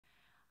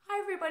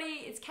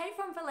everybody, it's Kate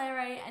from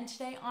Willy, and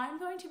today I'm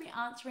going to be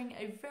answering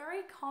a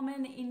very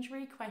common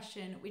injury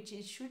question, which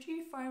is, should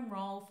you foam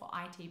roll for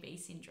ITB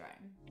syndrome?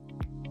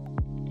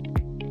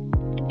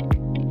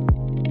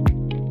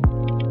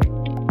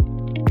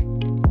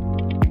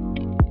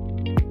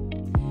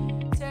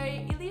 So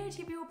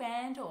iliotibial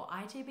band or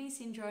ITB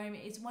syndrome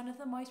is one of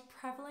the most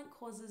prevalent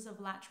causes of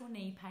lateral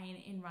knee pain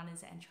in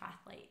runners and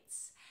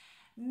triathletes.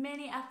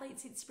 Many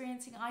athletes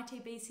experiencing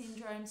ITB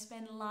syndrome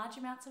spend large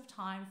amounts of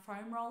time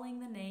foam rolling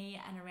the knee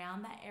and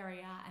around that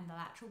area and the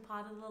lateral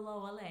part of the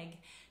lower leg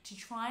to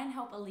try and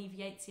help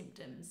alleviate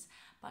symptoms.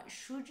 But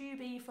should you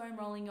be foam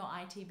rolling your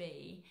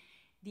ITB?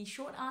 The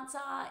short answer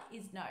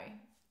is no.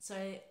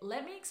 So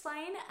let me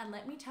explain and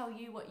let me tell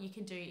you what you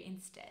can do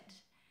instead.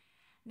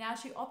 Now,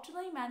 to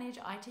optimally manage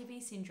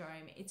ITB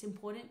syndrome, it's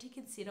important to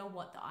consider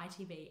what the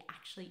ITB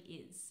actually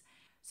is.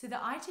 So the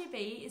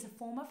ITB is a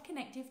form of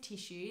connective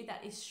tissue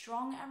that is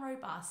strong and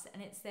robust,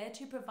 and it's there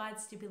to provide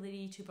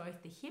stability to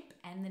both the hip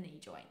and the knee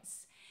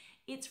joints.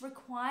 It's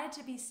required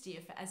to be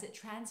stiff as it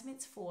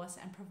transmits force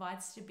and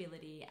provides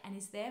stability, and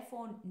is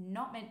therefore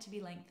not meant to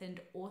be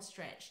lengthened or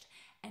stretched,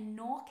 and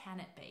nor can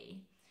it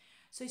be.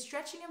 So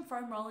stretching and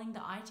foam rolling the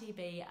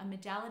ITB are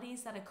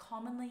modalities that are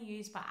commonly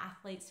used by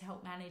athletes to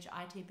help manage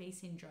ITB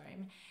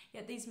syndrome,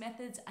 yet these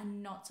methods are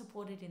not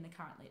supported in the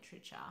current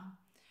literature.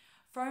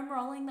 Foam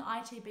rolling the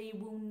ITB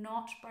will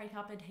not break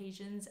up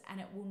adhesions and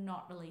it will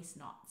not release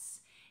knots.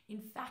 In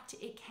fact,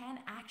 it can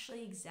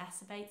actually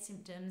exacerbate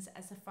symptoms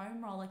as the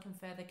foam roller can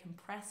further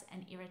compress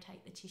and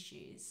irritate the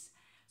tissues.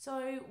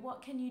 So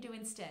what can you do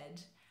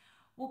instead?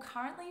 Well,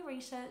 currently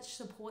research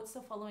supports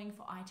the following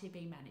for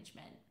ITB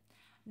management.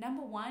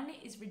 Number one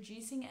is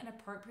reducing and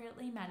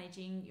appropriately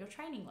managing your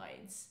training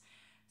loads.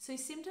 So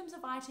symptoms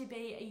of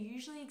ITB are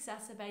usually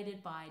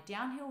exacerbated by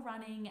downhill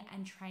running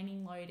and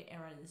training load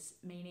errors,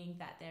 meaning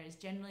that there is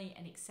generally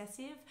an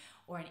excessive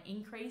or an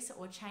increase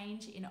or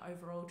change in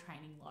overall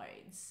training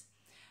loads.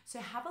 So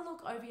have a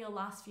look over your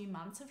last few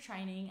months of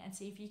training and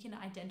see if you can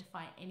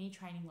identify any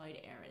training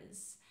load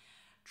errors.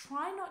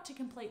 Try not to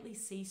completely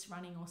cease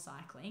running or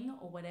cycling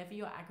or whatever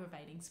your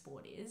aggravating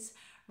sport is,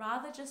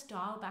 rather just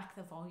dial back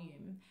the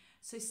volume.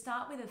 So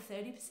start with a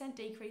 30%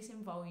 decrease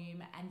in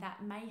volume, and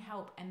that may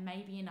help and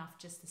may be enough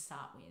just to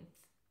start with.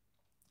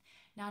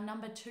 Now,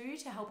 number two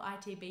to help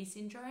ITB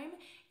syndrome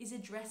is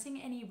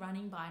addressing any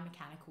running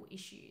biomechanical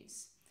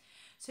issues.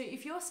 So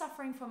if you're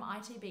suffering from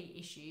ITB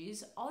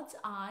issues, odds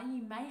are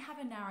you may have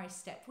a narrow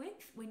step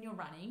width when you're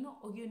running,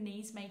 or your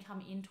knees may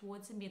come in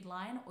towards the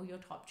midline or your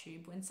top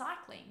tube when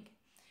cycling.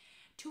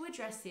 To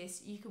address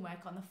this, you can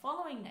work on the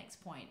following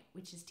next point,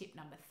 which is tip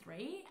number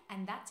three,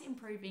 and that's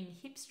improving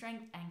hip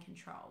strength and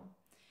control.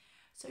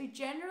 So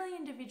generally,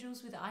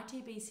 individuals with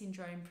ITB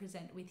syndrome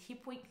present with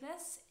hip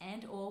weakness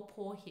and or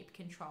poor hip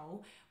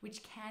control,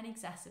 which can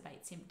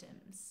exacerbate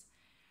symptoms.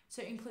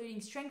 So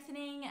including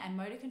strengthening and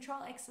motor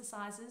control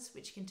exercises,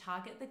 which can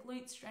target the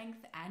glute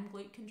strength and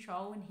glute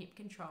control and hip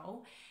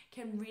control,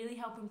 can really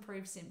help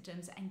improve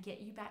symptoms and get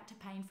you back to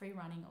pain-free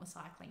running or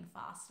cycling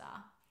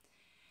faster.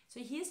 So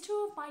here's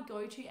two of my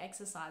go-to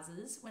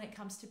exercises when it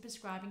comes to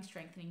prescribing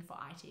strengthening for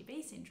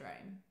ITB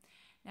syndrome.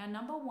 Now,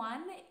 number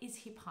one is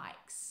hip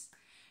hikes.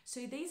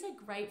 So these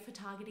are great for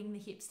targeting the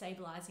hip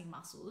stabilizing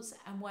muscles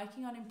and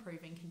working on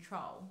improving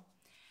control.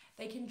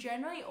 They can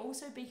generally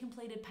also be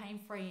completed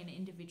pain-free in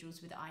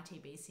individuals with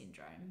ITB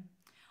syndrome.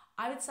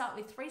 I would start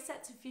with 3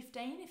 sets of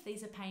 15 if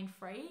these are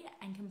pain-free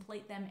and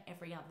complete them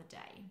every other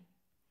day.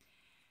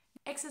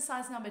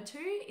 Exercise number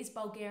two is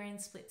Bulgarian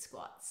split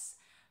squats.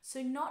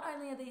 So not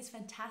only are these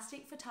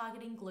fantastic for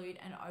targeting glute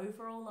and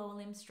overall lower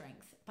limb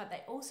strength, but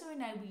they also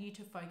enable you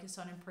to focus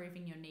on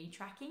improving your knee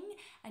tracking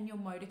and your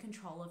motor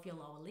control of your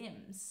lower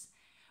limbs.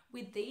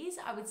 With these,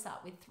 I would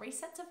start with 3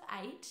 sets of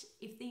 8.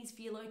 If these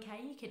feel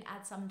okay, you can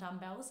add some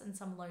dumbbells and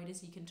some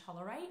loaders you can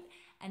tolerate.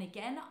 And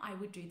again, I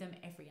would do them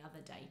every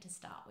other day to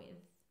start with.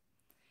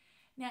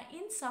 Now,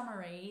 in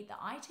summary, the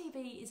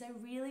ITB is a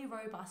really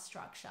robust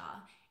structure.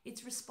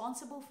 It's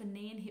responsible for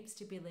knee and hip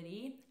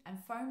stability,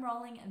 and foam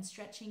rolling and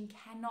stretching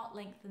cannot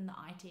lengthen the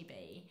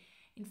ITB.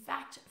 In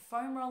fact,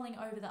 foam rolling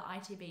over the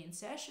ITB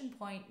insertion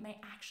point may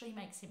actually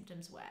make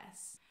symptoms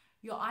worse.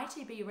 Your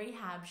ITB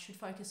rehab should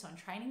focus on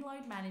training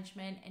load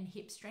management and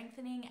hip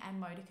strengthening and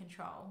motor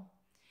control.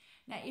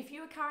 Now, if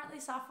you are currently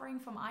suffering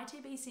from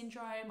ITB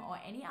syndrome or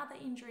any other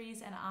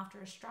injuries and after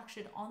a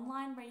structured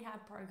online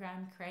rehab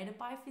program created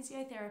by a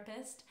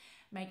physiotherapist,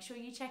 make sure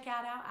you check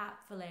out our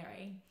app,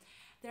 Willy.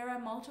 There are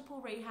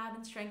multiple rehab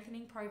and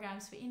strengthening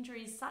programs for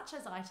injuries such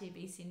as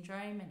ITB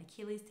syndrome and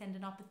Achilles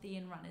tendinopathy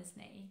and runner's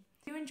knee.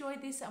 If you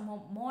enjoyed this and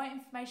want more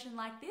information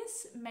like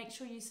this, make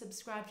sure you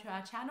subscribe to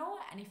our channel,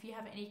 and if you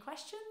have any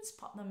questions,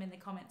 pop them in the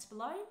comments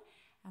below,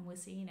 and we'll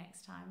see you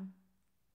next time.